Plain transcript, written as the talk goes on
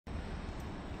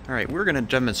Alright, we're going to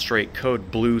demonstrate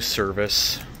code blue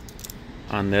service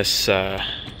on this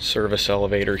service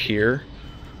elevator here.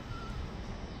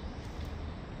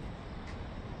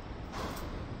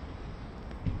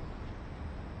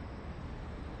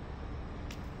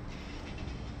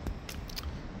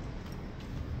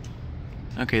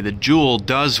 Okay, the jewel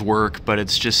does work, but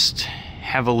it's just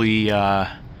heavily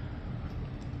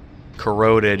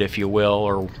corroded, if you will,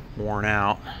 or worn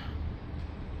out.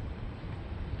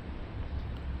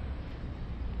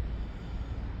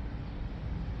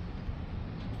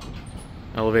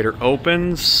 Elevator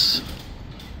opens,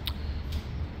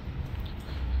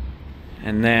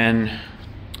 and then it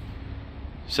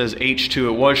says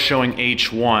H2. It was showing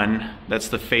H1. That's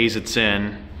the phase it's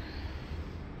in.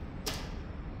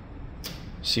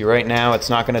 See, right now it's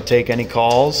not going to take any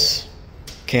calls.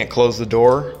 Can't close the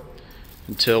door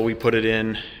until we put it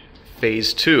in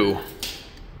phase 2.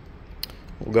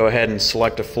 We'll go ahead and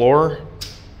select a floor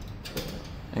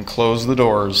and close the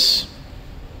doors.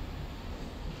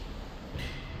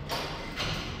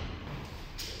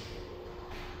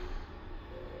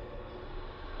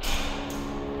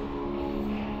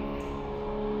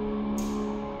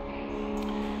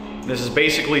 This is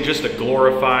basically just a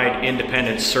glorified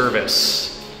independent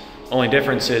service. Only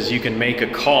difference is you can make a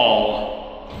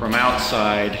call from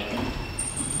outside,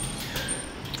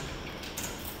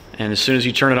 and as soon as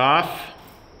you turn it off,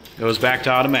 it goes back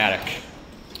to automatic.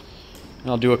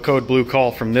 I'll do a code blue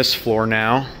call from this floor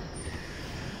now.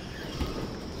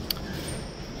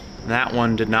 That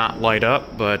one did not light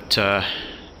up, but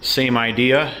same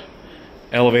idea.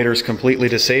 Elevator is completely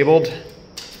disabled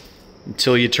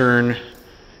until you turn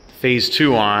phase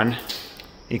 2 on.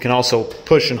 You can also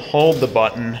push and hold the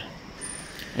button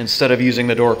instead of using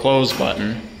the door close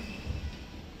button.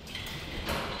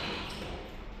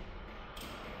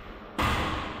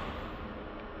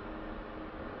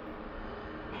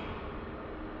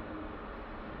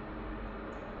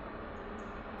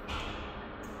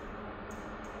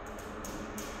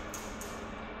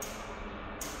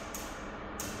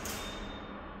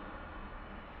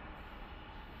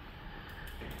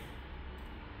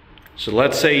 So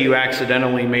let's say you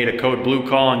accidentally made a code blue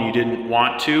call and you didn't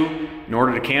want to. In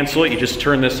order to cancel it, you just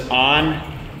turn this on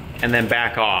and then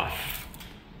back off.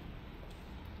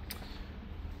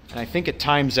 And I think it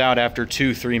times out after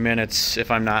 2-3 minutes if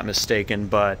I'm not mistaken,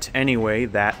 but anyway,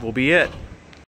 that will be it.